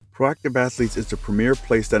Proactive Athletes is the premier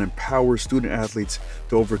place that empowers student athletes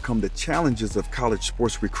to overcome the challenges of college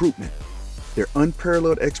sports recruitment. Their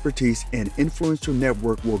unparalleled expertise and influential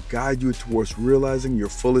network will guide you towards realizing your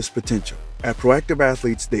fullest potential. At Proactive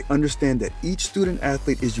Athletes, they understand that each student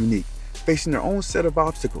athlete is unique, facing their own set of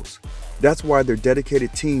obstacles. That's why their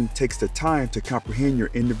dedicated team takes the time to comprehend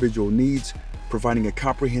your individual needs, providing a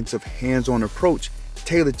comprehensive, hands-on approach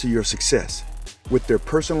tailored to your success. With their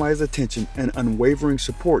personalized attention and unwavering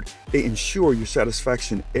support, they ensure your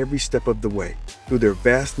satisfaction every step of the way. Through their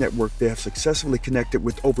vast network, they have successfully connected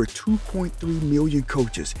with over 2.3 million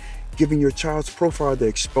coaches, giving your child's profile the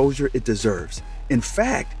exposure it deserves. In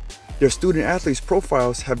fact, their student athletes'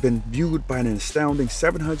 profiles have been viewed by an astounding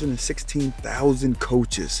 716,000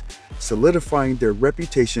 coaches, solidifying their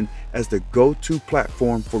reputation as the go-to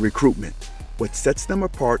platform for recruitment. What sets them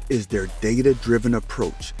apart is their data-driven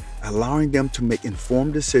approach, allowing them to make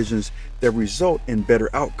informed decisions that result in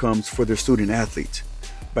better outcomes for their student athletes.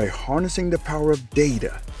 By harnessing the power of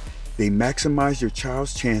data, they maximize your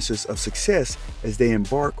child's chances of success as they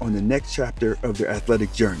embark on the next chapter of their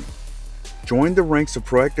athletic journey. Join the ranks of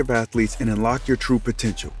Proactive Athletes and unlock your true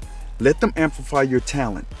potential. Let them amplify your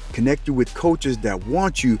talent, connect you with coaches that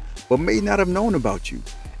want you but may not have known about you,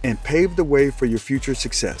 and pave the way for your future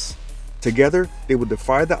success. Together, they will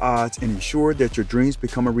defy the odds and ensure that your dreams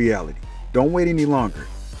become a reality. Don't wait any longer.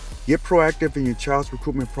 Get proactive in your child's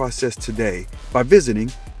recruitment process today by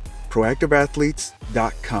visiting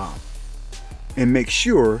proactiveathletes.com. And make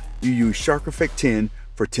sure you use Shark Effect 10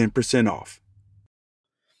 for 10% off.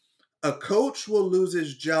 A coach will lose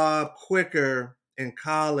his job quicker in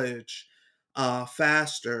college,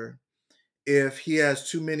 faster, if he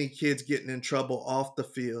has too many kids getting in trouble off the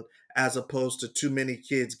field as opposed to too many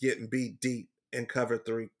kids getting beat deep in cover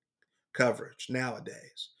three coverage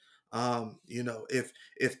nowadays.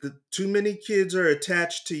 If the too many kids are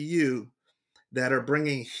attached to you that are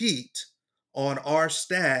bringing heat on our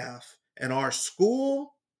staff and our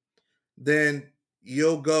school, then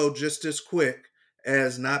you'll go just as quick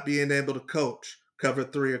as not being able to coach cover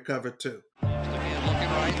three or cover two. Looking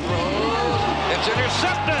right through. It's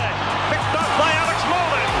intercepted. Picked up by Alex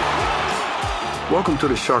Molden. Welcome to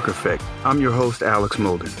the Shark Effect. I'm your host, Alex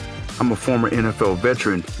Molden. I'm a former NFL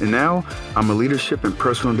veteran, and now I'm a leadership and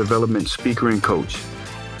personal development speaker and coach.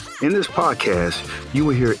 In this podcast, you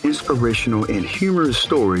will hear inspirational and humorous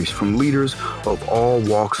stories from leaders of all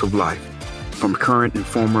walks of life, from current and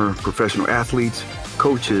former professional athletes,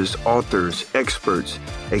 coaches, authors, experts,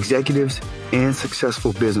 executives, and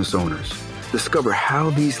successful business owners. Discover how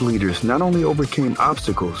these leaders not only overcame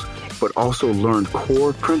obstacles, but also learned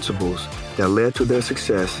core principles that led to their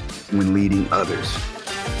success when leading others.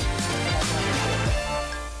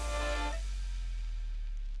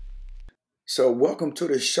 So welcome to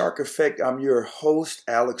the Shark Effect. I'm your host,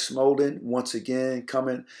 Alex Molden, once again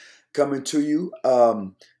coming to you.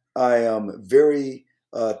 I am very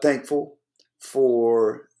thankful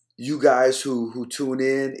for you guys who tune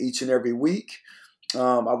in each and every week.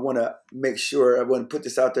 I want to put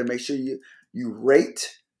this out there. Make sure you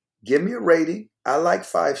rate. Give me a rating. I like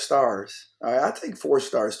 5 stars. All right, I take 4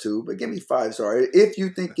 stars too, but give me 5 stars if you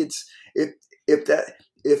think if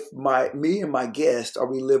me and my guest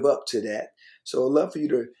we live up to that. So I'd love for you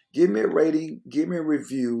to give me a rating, give me a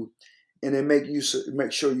review, and then make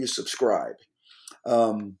sure you subscribe.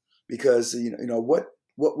 Because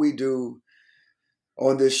what we do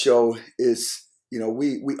on this show is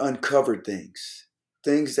we uncover things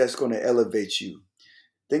that's going to elevate you,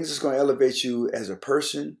 things that's going to elevate you as a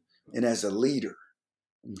person and as a leader.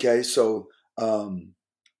 Okay, so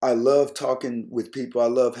I love talking with people. I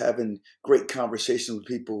love having great conversations with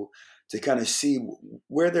people to kind of see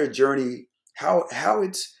where their journey, how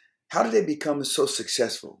did they become so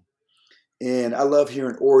successful, and I love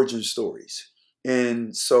hearing origin stories.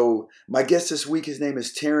 And so my guest this week, his name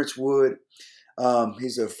is Terrance Wood.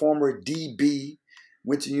 He's a former DB,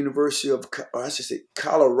 went to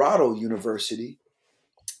Colorado University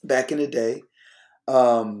back in the day.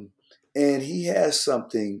 And he has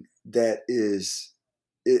something that is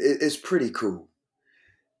pretty cool.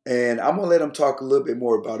 And I'm gonna let him talk a little bit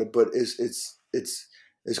more about it, but it's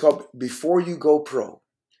called Before You Go Pro.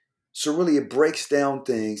 So really it breaks down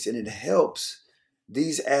things and it helps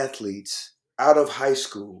these athletes out of high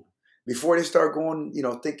school before they start going,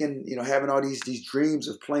 thinking, having all these dreams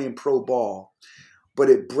of playing pro ball, but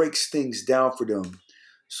it breaks things down for them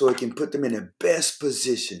so it can put them in the best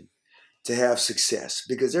position to have success.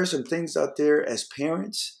 Because there's some things out there as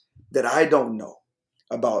parents that I don't know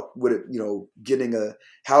about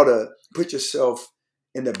how to put yourself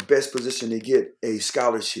in the best position to get a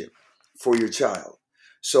scholarship for your child.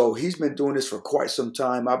 So he's been doing this for quite some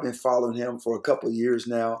time. I've been following him for a couple of years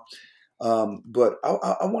now. But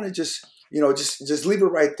I want to just, just leave it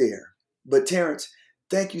right there. But Terrance,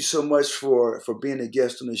 thank you so much for being a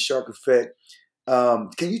guest on the Shark Effect.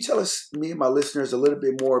 Can you tell us, me and my listeners, a little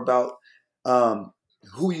bit more about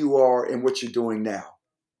who you are and what you're doing now?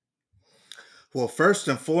 Well, first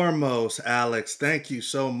and foremost, Alex, thank you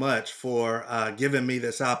so much for giving me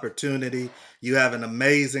this opportunity. You have an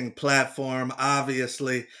amazing platform.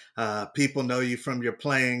 Obviously, people know you from your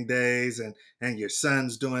playing days, and your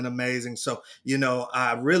son's doing amazing. So,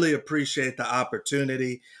 I really appreciate the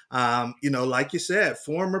opportunity. Like you said,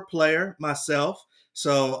 former player myself.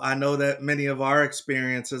 So I know that many of our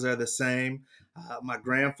experiences are the same. My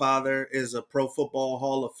grandfather is a Pro Football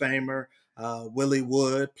Hall of Famer. Willie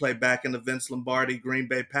Wood played back in the Vince Lombardi Green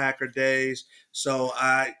Bay Packer days. So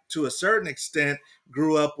I, to a certain extent,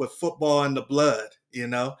 grew up with football in the blood,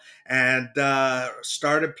 and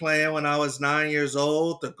started playing when I was 9 years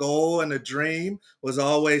old. The goal and the dream was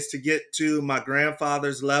always to get to my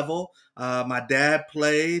grandfather's level. My dad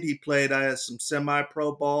played. He played some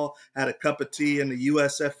semi-pro ball, had a cup of tea in the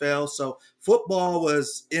USFL. So football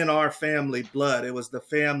was in our family blood. It was the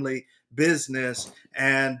family business.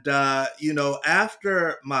 And,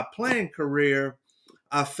 after my playing career,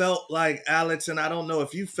 I felt like, Alex, and I don't know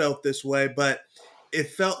if you felt this way, but it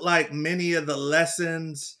felt like many of the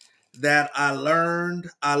lessons that I learned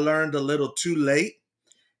a little too late,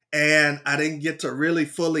 and I didn't get to really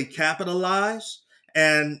fully capitalize.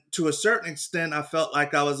 And to a certain extent, I felt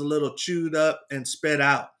like I was a little chewed up and spit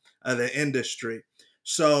out of the industry.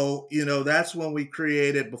 So, that's when we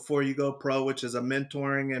created Before You Go Pro, which is a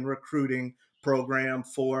mentoring and recruiting program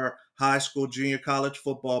for high school, junior college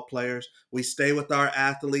football players. We stay with our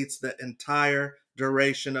athletes the entire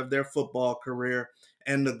duration of their football career.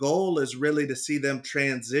 And the goal is really to see them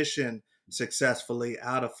transition successfully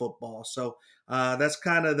out of football. So, that's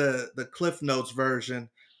kind of the Cliff Notes version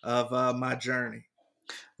of my journey.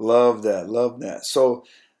 Love that. Love that. So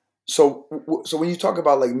when you talk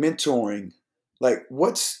about like mentoring, like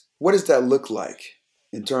what does that look like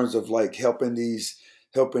in terms of like helping these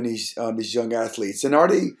young athletes? And are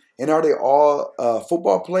they all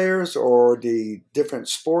football players, or the different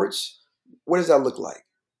sports? What does that look like?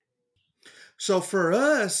 So for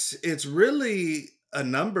us, it's really a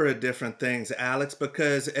number of different things, Alex,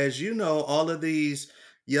 because as you know, all of these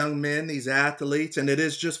young men, these athletes, and it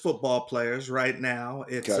is just football players right now.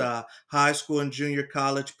 It's Okay. high school and junior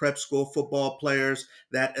college, prep school football players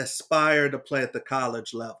that aspire to play at the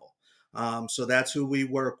college level. So that's who we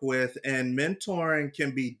work with. And mentoring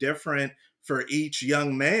can be different for each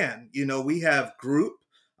young man. We have group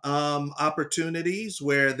opportunities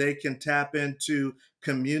where they can tap into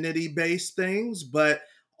community based things, but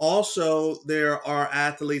also there are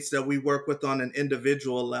athletes that we work with on an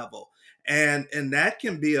individual level. And that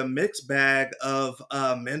can be a mixed bag of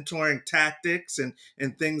mentoring tactics and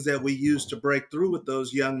things that we use to break through with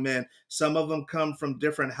those young men. Some of them come from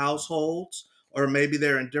different households, or maybe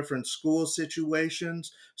they're in different school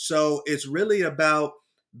situations. So it's really about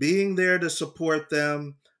being there to support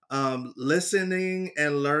them, listening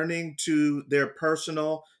and learning to their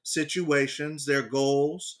personal situations, their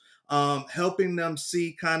goals, helping them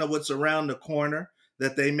see kind of what's around the corner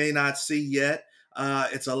that they may not see yet.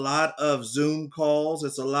 It's a lot of Zoom calls,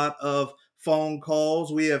 it's a lot of phone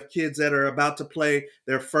calls. We have kids that are about to play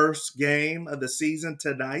their first game of the season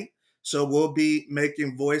tonight. So we'll be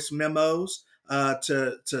making voice memos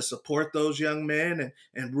to support those young men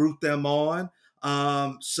and root them on.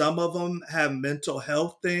 Some of them have mental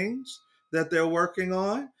health things that they're working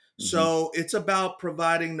on. Hmm. So it's about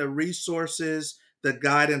providing the resources, the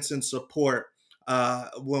guidance, and support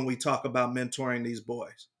when we talk about mentoring these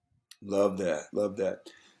boys. Love that. Love that.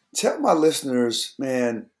 Tell my listeners,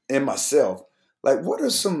 man, and myself, like what are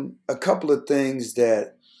a couple of things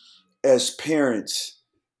that as parents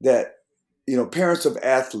that parents of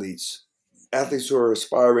athletes who are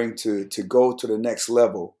aspiring to go to the next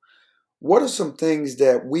level, what are some things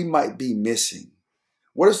that we might be missing?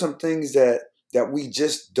 What are some things that we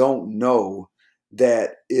just don't know,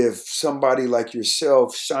 that if somebody like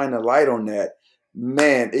yourself shine a light on that,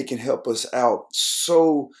 man, it can help us out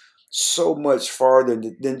so much farther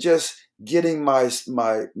than just getting my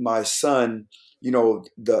son,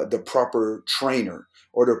 the proper trainer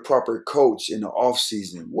or the proper coach in the off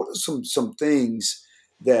season. What are some things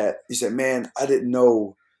that you said, man, I didn't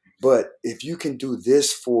know, but if you can do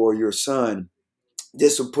this for your son,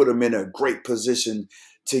 this will put him in a great position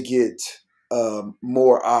to get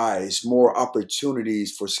more eyes, more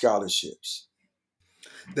opportunities for scholarships.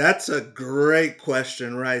 That's a great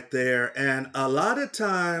question right there. And a lot of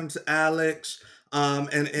times, Alex,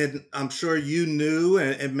 And I'm sure you knew,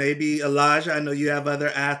 and maybe Elijah, I know you have other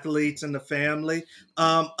athletes in the family.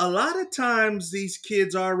 A lot of times these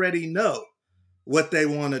kids already know what they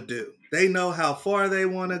want to do. They know how far they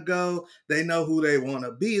want to go. They know who they want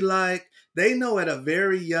to be like. They know at a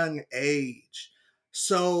very young age.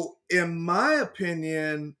 So, in my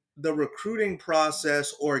opinion, the recruiting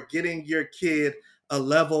process or getting your kid a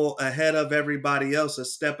level ahead of everybody else, a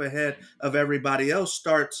step ahead of everybody else,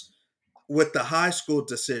 starts with the high school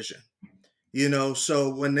decision.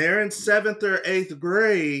 So when they're in seventh or eighth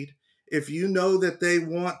grade, if you know that they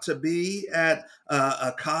want to be at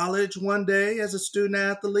a college one day as a student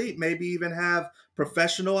athlete, maybe even have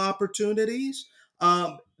professional opportunities,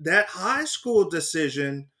 that high school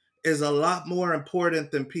decision is a lot more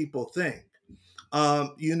important than people think.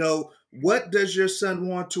 What does your son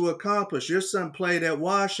want to accomplish? Your son played at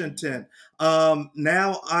Washington.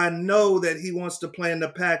 Now I know that he wants to play in the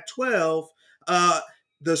Pac 12.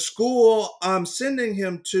 The school I'm sending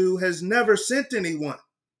him to has never sent anyone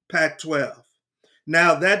Pac 12.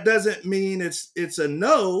 Now, that doesn't mean it's a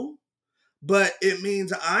no, but it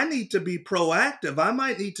means I need to be proactive. I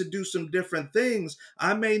might need to do some different things.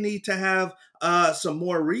 I may need to have some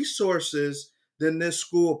more resources than this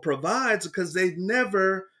school provides because they've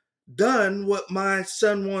never done what my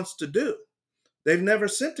son wants to do. They've never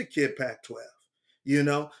sent a kid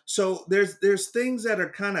Pac-12. So there's things that are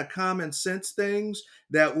kind of common sense things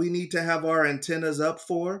that we need to have our antennas up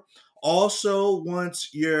for. Also, once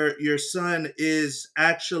your son is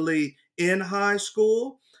actually in high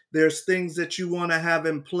school, there's things that you want to have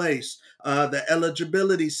in place. The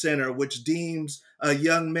eligibility center, which deems a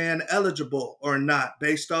young man eligible or not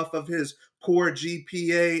based off of his core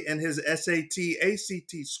GPA and his SAT,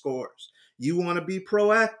 ACT scores. You want to be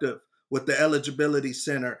proactive with the eligibility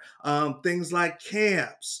center. Things like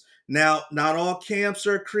camps. Now, not all camps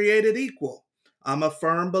are created equal. I'm a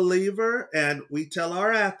firm believer, and we tell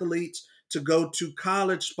our athletes to go to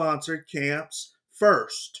college sponsored camps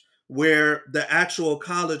first, where the actual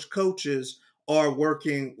college coaches are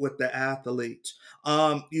working with the athletes.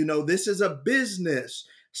 This is a business.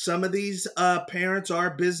 Some of these parents are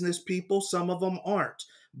business people, some of them aren't.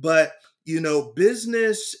 But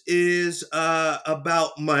business is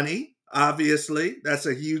about money. Obviously, that's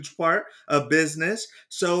a huge part of business.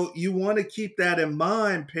 So you want to keep that in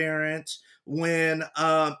mind, parents, when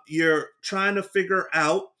you're trying to figure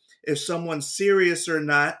out if someone's serious or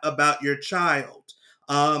not about your child.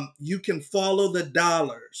 You can follow the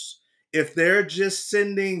dollars. If they're just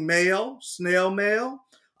sending mail, snail mail,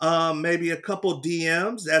 maybe a couple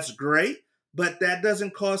DMs, that's great, but that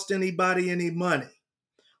doesn't cost anybody any money.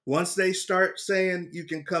 Once they start saying you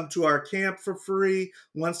can come to our camp for free,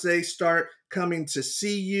 once they start coming to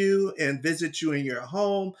see you and visit you in your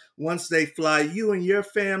home, once they fly you and your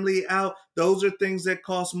family out, those are things that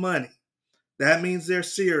cost money. That means they're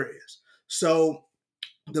serious. So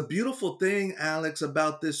the beautiful thing, Alex,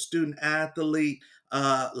 about this student athlete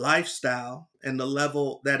lifestyle and the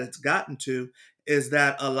level that it's gotten to is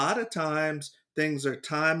that a lot of times things are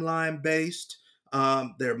timeline based,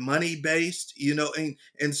 they're money based,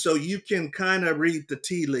 and so you can kind of read the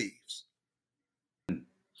tea leaves.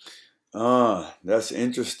 That's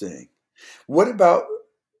interesting. What about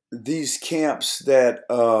these camps that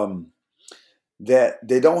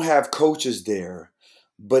they don't have coaches there,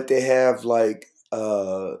 but they have like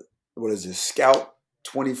what is it, Scout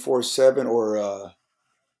 24/7 or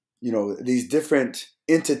these different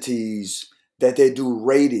entities that they do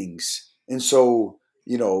ratings, and so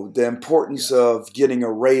the importance Yes. of getting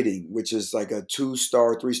a rating, which is like a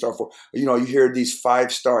 2-star, 3-star, 4. You hear these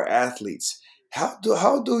 5-star athletes. How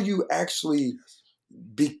do you actually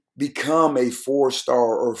become a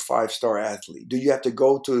 4-star or 5-star athlete? Do you have to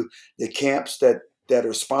go to the camps that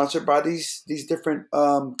are sponsored by these different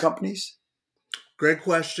companies? Great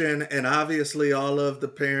question. And obviously, all of the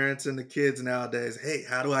parents and the kids nowadays, hey,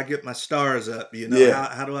 how do I get my stars up?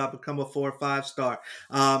 Yeah. How do I become a 4 or 5 star?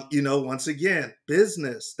 Once again,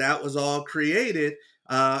 business that was all created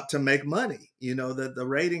to make money, the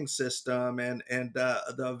rating system and the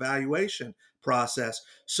evaluation process.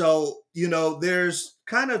 So, there's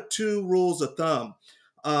kind of two rules of thumb.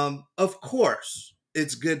 Of course,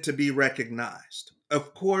 it's good to be recognized.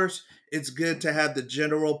 Of course, it's good to have the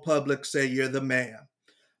general public say you're the man.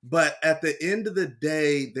 But at the end of the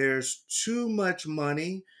day, there's too much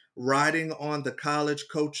money riding on the college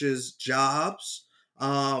coaches' jobs,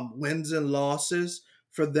 wins and losses,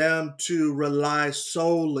 for them to rely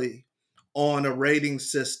solely on a rating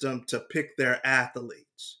system to pick their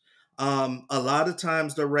athletes. A lot of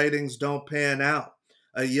times the ratings don't pan out.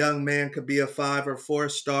 a young man could be a 5 or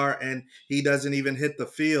 4-star and he doesn't even hit the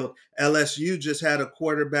field. LSU just had a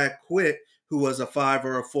quarterback quit who was a 5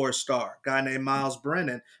 or a 4-star, guy named Miles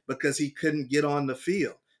Brennan, because he couldn't get on the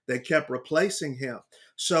field. They kept replacing him.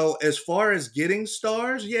 So as far as getting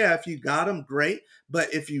stars, yeah, if you got them, great.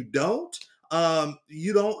 But if you don't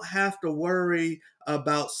have to worry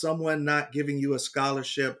about someone not giving you a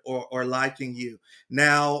scholarship or liking you.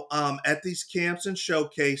 Now, at these camps and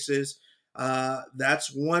showcases,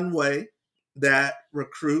 that's one way that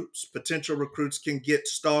potential recruits, can get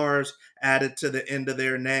stars added to the end of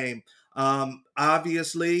their name.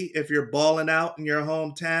 Obviously, if you're balling out in your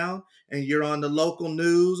hometown and you're on the local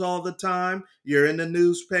news all the time, you're in the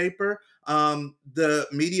newspaper, the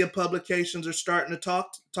media publications are starting to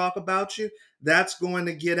talk about you, that's going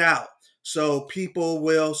to get out. So people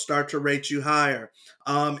will start to rate you higher.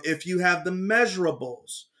 If you have the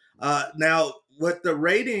measurables, now what the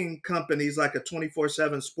rating companies like a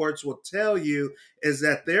 24/7 Sports will tell you is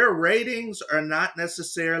that their ratings are not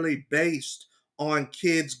necessarily based on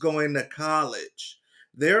kids going to college.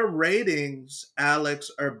 Their ratings,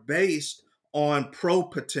 Alex, are based on pro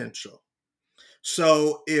potential.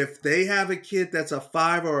 So if they have a kid that's a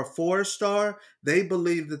 5 or a 4-star, they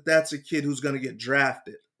believe that that's a kid who's going to get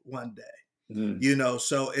drafted one day.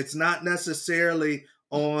 So it's not necessarily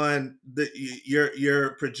on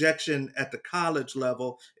your projection at the college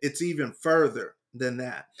level. It's even further than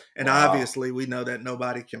that. And obviously we know that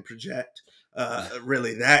nobody can project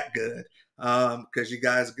really that good, because you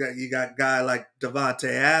got guy like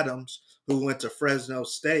Devontae Adams, who went to Fresno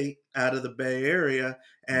State out of the Bay Area,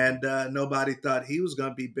 and nobody thought he was going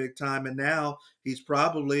to be big time, and now he's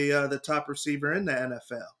probably the top receiver in the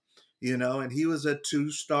NFL. And he was a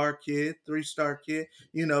 2-star kid, 3-star kid,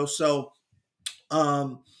 so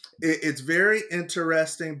it's very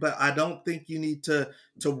interesting, but I don't think you need to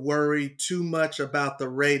worry too much about the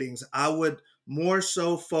ratings. I would more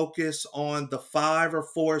so focus on the 5 or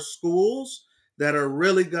 4 schools that are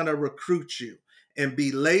really going to recruit you, and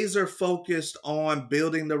be laser focused on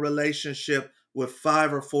building the relationship with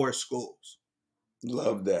 5 or 4 schools.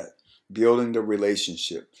 Love that. Building the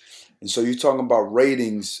relationship. And so you're talking about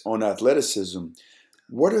ratings on athleticism.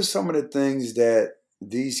 What are some of the things that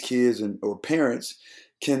these kids or parents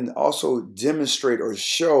can also demonstrate or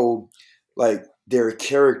show, like their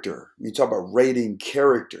character? You talk about rating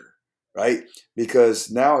character, right? Because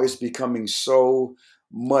now it's becoming so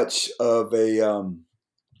much of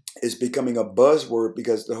it's becoming a buzzword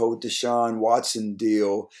because the whole Deshaun Watson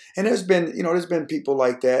deal. And there's been people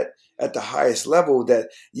like that at the highest level that,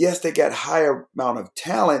 yes, they got higher amount of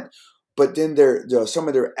talent, but then some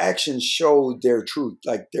of their actions show their truth,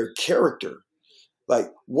 like their character.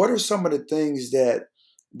 Like, what are some of the things that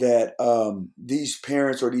these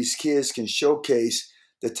parents or these kids can showcase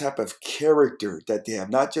the type of character that they have,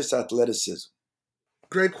 not just athleticism?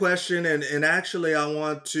 Great question. And actually, I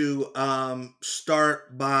want to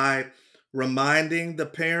start by reminding the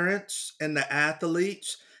parents and the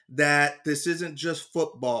athletes that this isn't just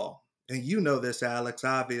football. And you know this, Alex,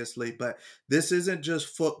 obviously, but this isn't just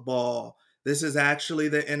football. This is actually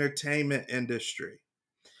the entertainment industry.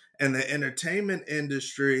 And the entertainment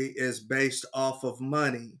industry is based off of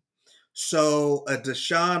money. So a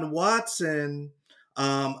Deshaun Watson,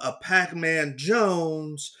 a Pac-Man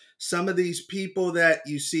Jones, some of these people that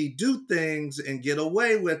you see do things and get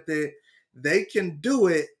away with it, they can do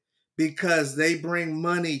it because they bring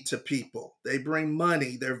money to people. They bring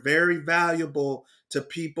money. They're very valuable to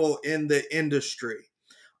people in the industry.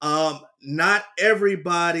 Not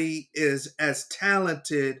everybody is as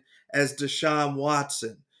talented as Deshaun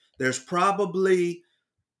Watson. There's probably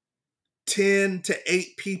 10 to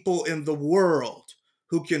 8 people in the world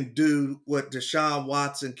who can do what Deshaun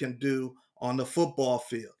Watson can do on the football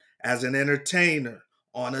field as an entertainer,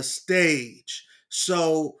 on a stage.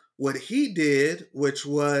 So what he did, which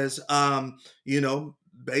was,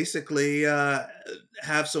 basically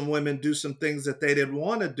have some women do some things that they didn't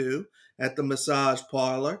want to do at the massage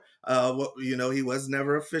parlor. He was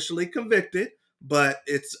never officially convicted, but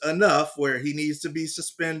it's enough where he needs to be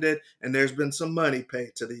suspended, and there's been some money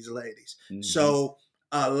paid to these ladies. Mm-hmm. So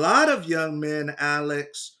a lot of young men,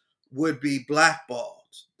 Alex, would be blackballed.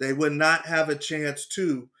 They would not have a chance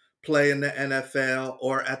to play in the NFL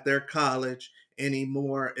or at their college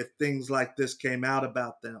anymore if things like this came out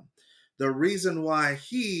about them. The reason why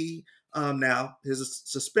now his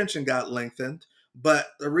suspension got lengthened, but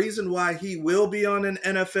the reason why he will be on an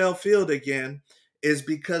NFL field again is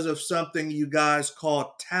because of something you guys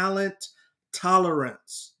call talent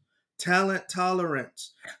tolerance. Talent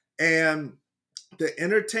tolerance. And the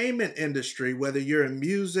entertainment industry, whether you're in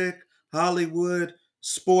music, Hollywood,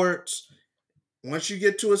 sports, once you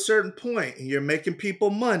get to a certain point and you're making people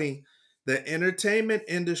money, the entertainment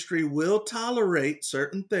industry will tolerate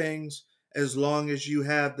certain things as long as you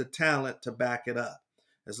have the talent to back it up,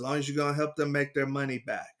 as long as you're going to help them make their money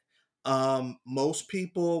back. Most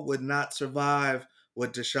people would not survive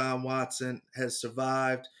what Deshaun Watson has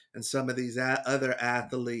survived and some of these other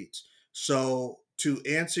athletes. So, to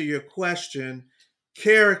answer your question,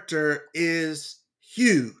 character is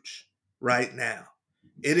huge right now.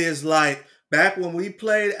 It is like back when we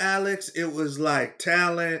played, Alex, it was like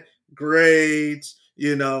talent, grades,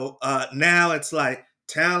 now it's like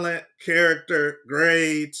talent, character,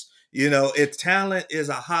 grades. It's talent is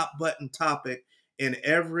a hot button topic in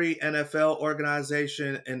every NFL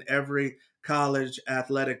organization and every college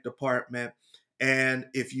athletic department. And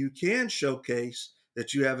if you can showcase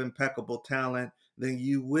that you have impeccable talent, then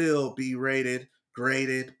you will be rated,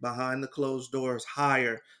 graded behind the closed doors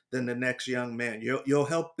higher than the next young man. You'll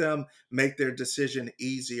help them make their decision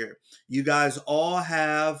easier. You guys all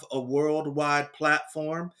have a worldwide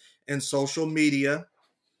platform and social media,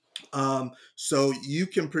 so you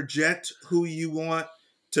can project who you want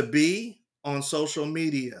to be on social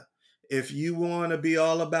media. If you want to be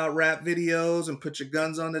all about rap videos and put your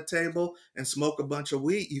guns on the table and smoke a bunch of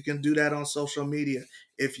weed, you can do that on social media.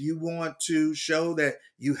 If you want to show that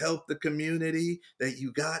you help the community, that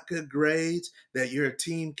you got good grades, that you're a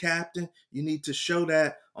team captain, you need to show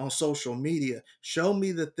that on social media. Show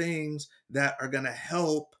me the things that are going to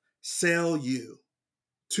help sell you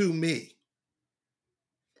to me.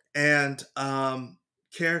 And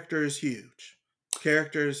character is huge.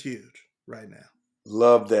 Character is huge right now.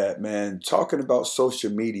 Love that, man. Talking about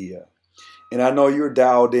social media, and I know you're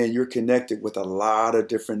dialed in, you're connected with a lot of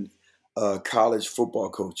different college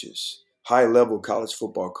football coaches, high level college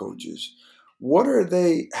football coaches. What are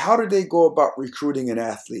they, how do they go about recruiting an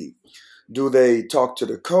athlete? Do they talk to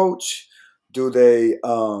the coach? Do they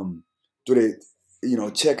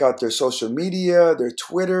check out their social media, their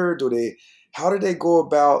Twitter? How do they go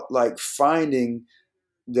about like finding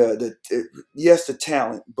yes, the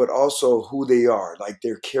talent, but also who they are, like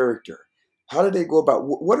their character? How do they go about?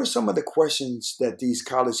 What are some of the questions that these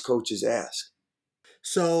college coaches ask?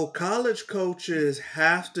 So college coaches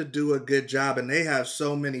have to do a good job, and they have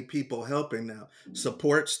so many people helping now,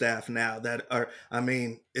 support staff now that are. I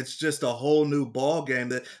mean, it's just a whole new ball game.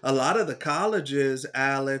 That a lot of the colleges,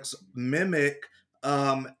 Alex, mimic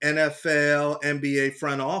NFL, NBA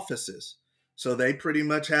front offices. So they pretty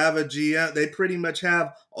much have a GM. They pretty much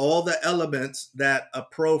have all the elements that a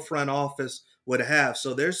pro front office would have.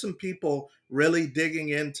 So there's some people really digging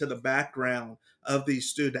into the background of these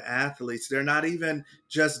student athletes. They're not even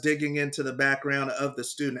just digging into the background of the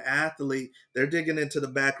student athlete, they're digging into the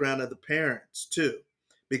background of the parents too.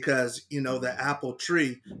 Because, the apple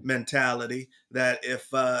tree mentality that if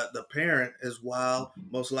the parent is wild,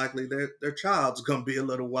 most likely their child's going to be a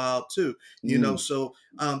little wild too. Mm, So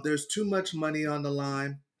there's too much money on the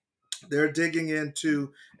line. They're digging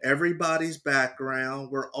into everybody's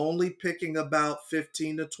background. We're only picking about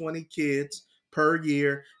 15 to 20 kids per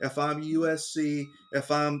year. If I'm USC, if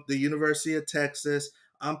I'm the University of Texas,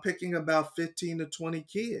 I'm picking about 15 to 20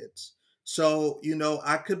 kids. So,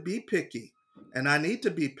 I could be picky and I need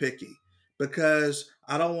to be picky because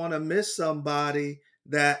I don't want to miss somebody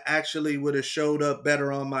that actually would have showed up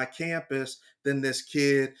better on my campus than this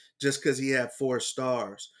kid just because he had 4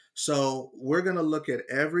 stars. So we're going to look at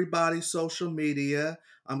everybody's social media.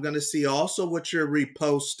 I'm going to see also what you're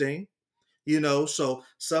reposting, so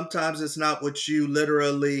sometimes it's not what you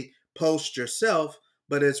literally post yourself,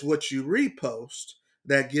 but it's what you repost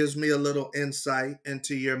that gives me a little insight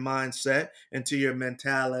into your mindset, into your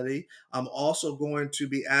mentality. I'm also going to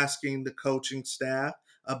be asking the coaching staff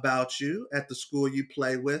about you at the school you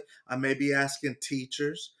play with. I may be asking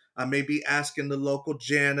teachers. I may be asking the local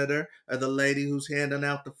janitor or the lady who's handing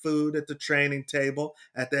out the food at the training table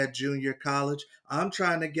at that junior college. I'm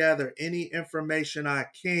trying to gather any information I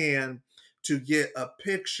can to get a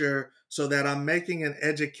picture so that I'm making an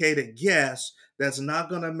educated guess that's not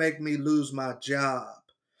going to make me lose my job.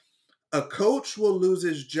 A coach will lose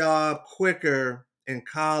his job quicker in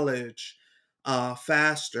college,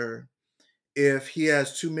 faster, if he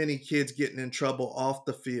has too many kids getting in trouble off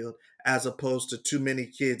the field as opposed to too many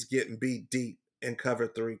kids getting beat deep in cover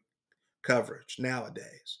 3 coverage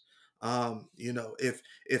nowadays.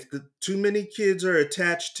 If the too many kids are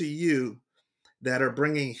attached to you that are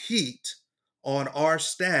bringing heat on our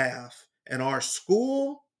staff and our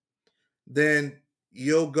school, then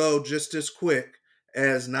you'll go just as quick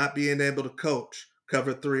as not being able to coach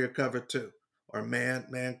cover 3 or cover 2 or man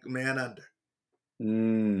under.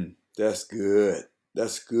 that's good.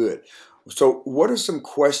 That's good. So, what are some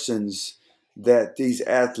questions that these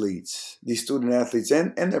athletes, these student athletes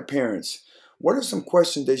and their parents, what are some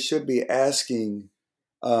questions they should be asking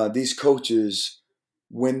these coaches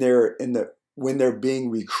when they're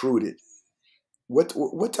being recruited?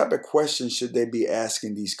 What type of questions should they be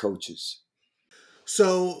asking these coaches?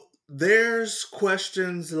 So there's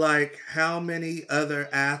questions like how many other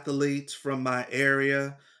athletes from my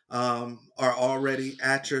area are already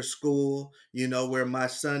at your school, where my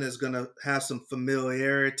son is going to have some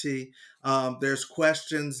familiarity. There's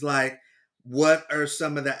questions like, what are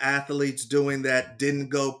some of the athletes doing that didn't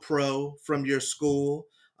go pro from your school?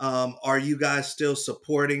 Are you guys still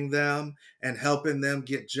supporting them and helping them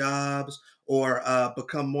get jobs or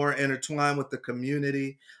become more intertwined with the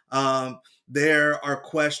community? There are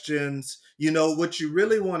questions, what you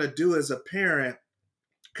really want to do as a parent,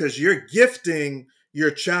 because you're gifting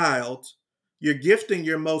your child, you're gifting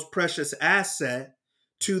your most precious asset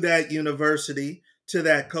to that university, to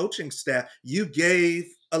that coaching staff. You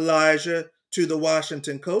gave Elijah to the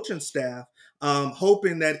Washington coaching staff,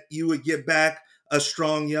 hoping that you would get back a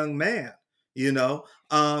strong young man,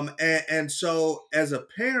 and so as a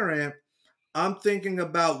parent, I'm thinking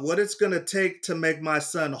about what it's going to take to make my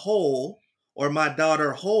son whole or my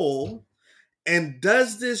daughter whole. And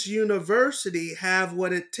does this university have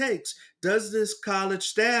what it takes? Does this college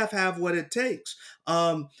staff have what it takes?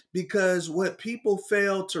 Because what people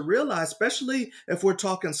fail to realize, especially if we're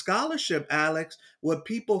talking scholarship, Alex, what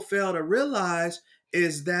people fail to realize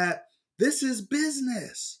is that this is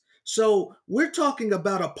business. So we're talking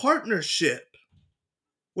about a partnership.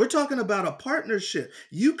 We're talking about a partnership.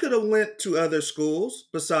 You could have went to other schools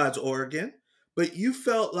besides Oregon, but you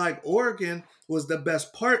felt like Oregon was the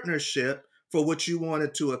best partnership for what you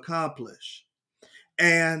wanted to accomplish.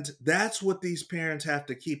 And that's what these parents have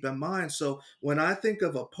to keep in mind. So when I think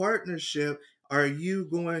of a partnership, are you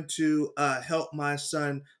going to help my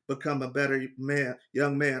son become a better man,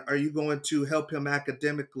 young man? Are you going to help him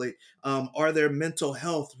academically? Are there mental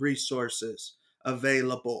health resources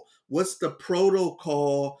available? What's the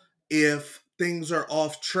protocol if things are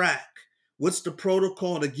off track? What's the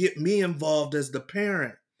protocol to get me involved as the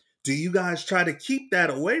parent? Do you guys try to keep that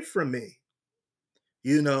away from me?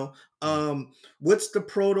 You know, what's the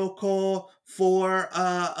protocol for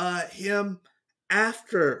him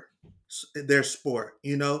after their sport?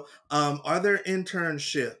 Are there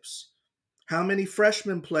internships? How many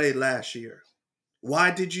freshmen played last year? Why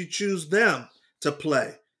did you choose them to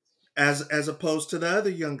play as opposed to the other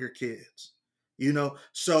younger kids?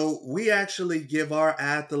 So we actually give our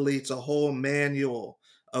athletes a whole manual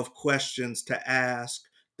of questions to ask,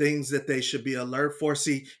 things that they should be alert for.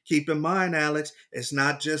 See, keep in mind, Alex, it's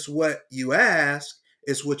not just what you ask,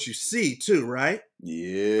 it's what you see too, right?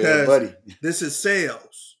 Yeah, Because buddy. this is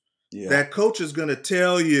sales. Yeah. That coach is going to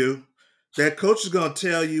tell you,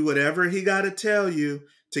 whatever he got to tell you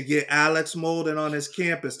to get Alex Molden on his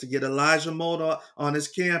campus, to get Elijah Molden on his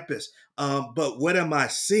campus. But what am I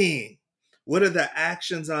seeing? What are the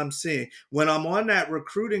actions I'm seeing? When I'm on that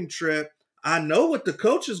recruiting trip, I know what the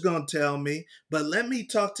coach is going to tell me, but let me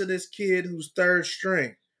talk to this kid who's third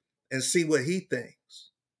string and see what he thinks.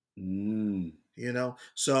 Mm.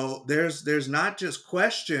 So there's not just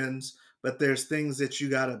questions, but there's things that you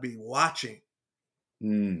got to be watching.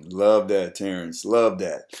 Love that, Terrance. Love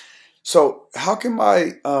that. So how can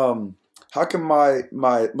my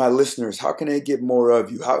listeners, how can they get more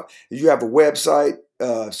of you? How do you have a website,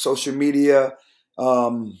 social media? I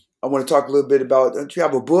want to talk a little bit about, do you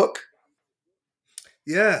have a book?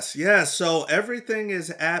 Yes. So everything is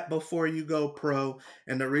at Before You Go Pro.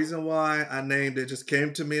 And the reason why I named it just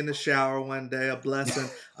came to me in the shower one day, a blessing.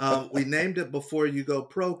 We named it Before You Go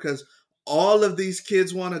Pro because all of these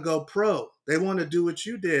kids want to go pro. They want to do what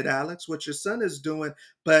you did, Alex, what your son is doing.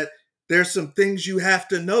 But there's some things you have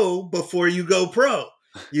to know before you go pro.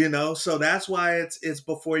 So that's why it's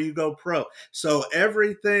Before You Go Pro. So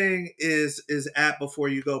everything is at Before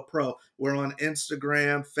You Go Pro. We're on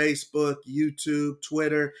Instagram, Facebook, YouTube,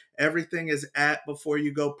 Twitter. Everything is at Before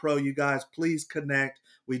You Go Pro. You guys, please connect.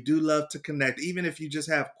 We do love to connect. Even if you just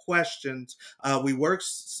have questions, we work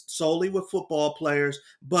solely with football players,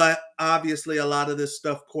 but obviously a lot of this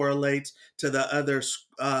stuff correlates to the other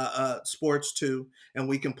sports too, and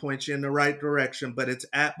we can point you in the right direction. But it's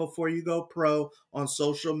at Before You Go Pro on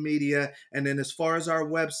social media. And then as far as our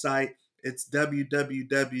website, it's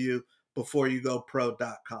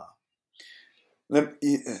www.beforeyougopro.com.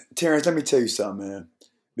 Terrance, let me tell you something, man.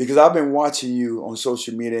 Because I've been watching you on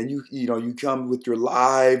social media, and you come with your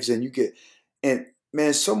lives, and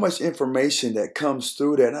man, so much information that comes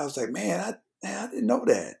through that. And I was like, man, I didn't know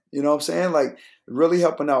that. You know what I'm saying? Like really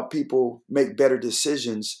helping out people make better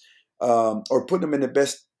decisions, or putting them in the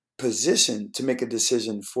best position to make a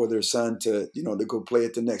decision for their son to, to go play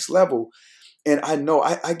at the next level. And I know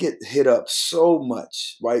I get hit up so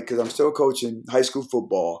much, right? Because I'm still coaching high school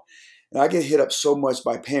football. And I get hit up so much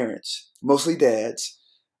by parents, mostly dads.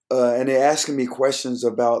 And they're asking me questions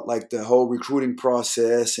about like the whole recruiting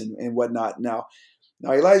process and whatnot. Now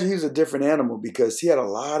Elijah, he was a different animal because he had a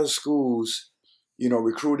lot of schools,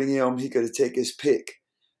 recruiting him. He could have taken his pick.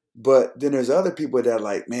 But then there's other people that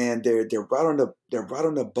like, man, they're right on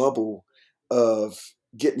the bubble of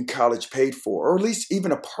getting college paid for, or at least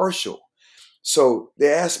even a partial. So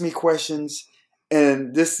they ask me questions,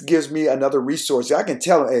 and this gives me another resource. I can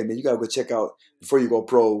tell them, hey, man, you got to go check out before you go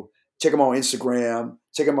pro. Check them on Instagram.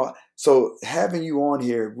 Check them out. So having you on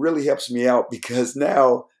here really helps me out because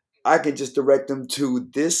now I can just direct them to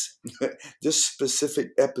this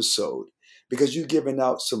specific episode because you're giving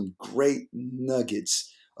out some great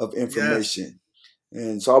nuggets of information. Yes.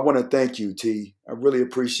 And so I want to thank you, T. I really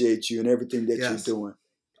appreciate you and everything that you're doing.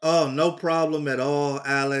 Oh, no problem at all,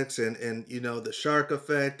 Alex. And the shark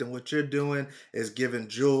effect and what you're doing is giving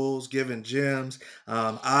jewels, giving gems.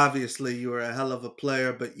 Obviously, you are a hell of a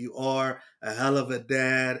player, but you are a hell of a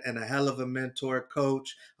dad and a hell of a mentor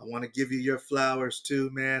coach. I want to give you your flowers too,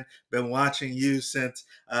 man. Been watching you since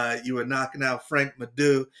you were knocking out Frank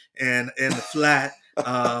Madu in the flat.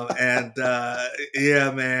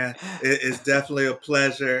 Yeah, man, it's definitely a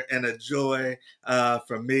pleasure and a joy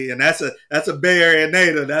for me. And that's a Bay Area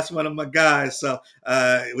native. That's one of my guys. So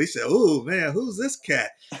we said, "Ooh, man, who's this cat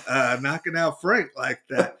knocking out Frank like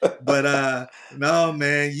that?" But no,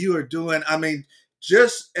 man, you are doing. I mean,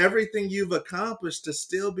 just everything you've accomplished to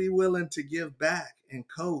still be willing to give back and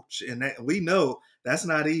coach, and we know that's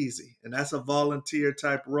not easy, and that's a volunteer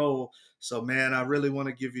type role. So, man, I really want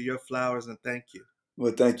to give you your flowers and thank you.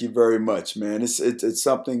 Well, thank you very much, man. It's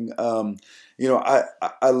something,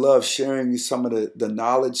 I love sharing some of the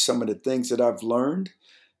knowledge, some of the things that I've learned,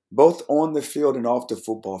 both on the field and off the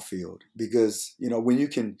football field. Because, when you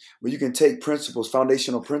can take principles,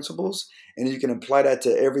 foundational principles, and you can apply that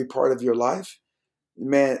to every part of your life,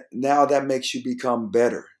 man, now that makes you become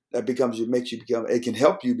better. It can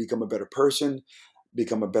help you become a better person,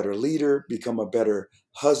 become a better leader, become a better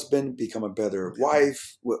husband, become a better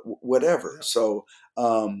wife, whatever. So,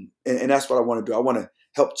 and that's what I want to do. I want to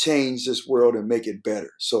help change this world and make it better.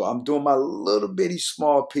 So I'm doing my little bitty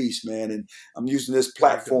small piece, man. And I'm using this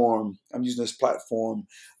platform.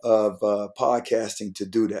 of podcasting to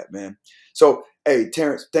do that, man. So, hey,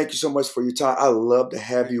 Terrance, thank you so much for your time. I love to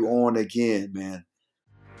have you on again, man.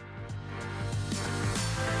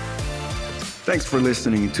 Thanks for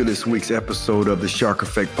listening to this week's episode of the Shark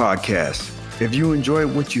Effect Podcast. If you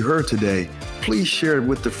enjoyed what you heard today, please share it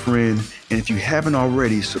with a friend. And if you haven't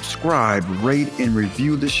already, subscribe, rate, and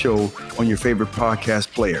review the show on your favorite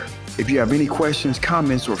podcast player. If you have any questions,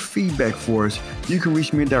 comments, or feedback for us, you can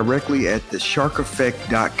reach me directly at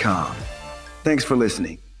thesharkeffect.com. Thanks for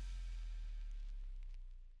listening.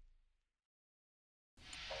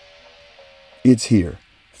 It's here,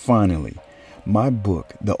 finally. My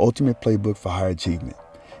book, The Ultimate Playbook for Higher Achievement.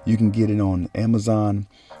 You can get it on Amazon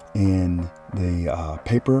in the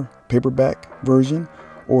paperback version,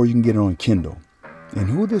 or you can get it on Kindle. And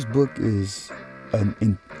who this book is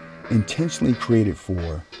intentionally created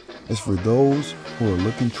for is for those who are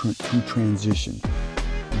looking to transition,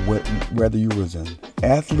 whether you was an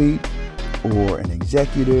athlete or an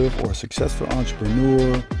executive or a successful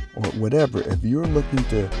entrepreneur or whatever. If you're looking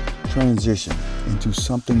to transition into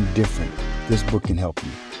something different, this book can help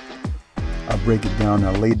you. I break it down.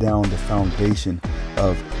 I lay down the foundation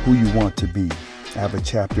of who you want to be. I have a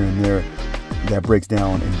chapter in there that breaks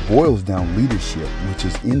down and boils down leadership, which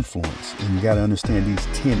is influence. And you got to understand these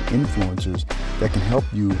 10 influencers that can help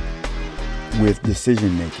you with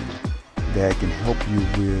decision making, that can help you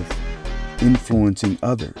with influencing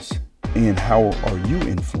others. And how are you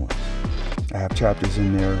influenced? I have chapters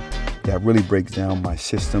in there that really breaks down my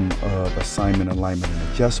system of assignment, alignment,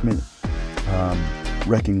 and adjustment.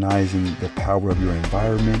 Recognizing the power of your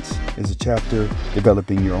environments is a chapter.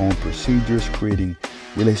 Developing your own procedures, creating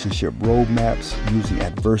relationship roadmaps, using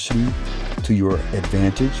adversity to your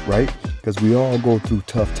advantage, right? Because we all go through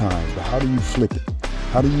tough times, but how do you flip it?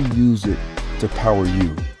 How do you use it to power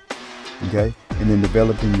you? Okay? And then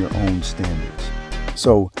developing your own standards.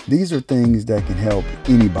 So these are things that can help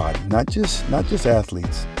anybody, not just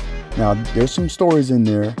athletes. Now, there's some stories in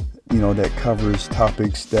there, that covers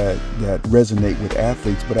topics that resonate with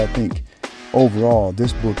athletes. But I think overall,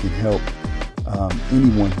 this book can help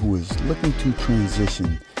anyone who is looking to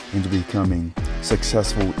transition into becoming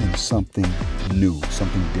successful in something new,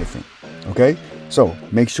 something different. Okay? So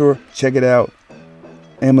make sure, check it out.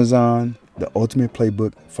 Amazon, the ultimate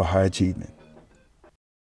playbook for high achievement.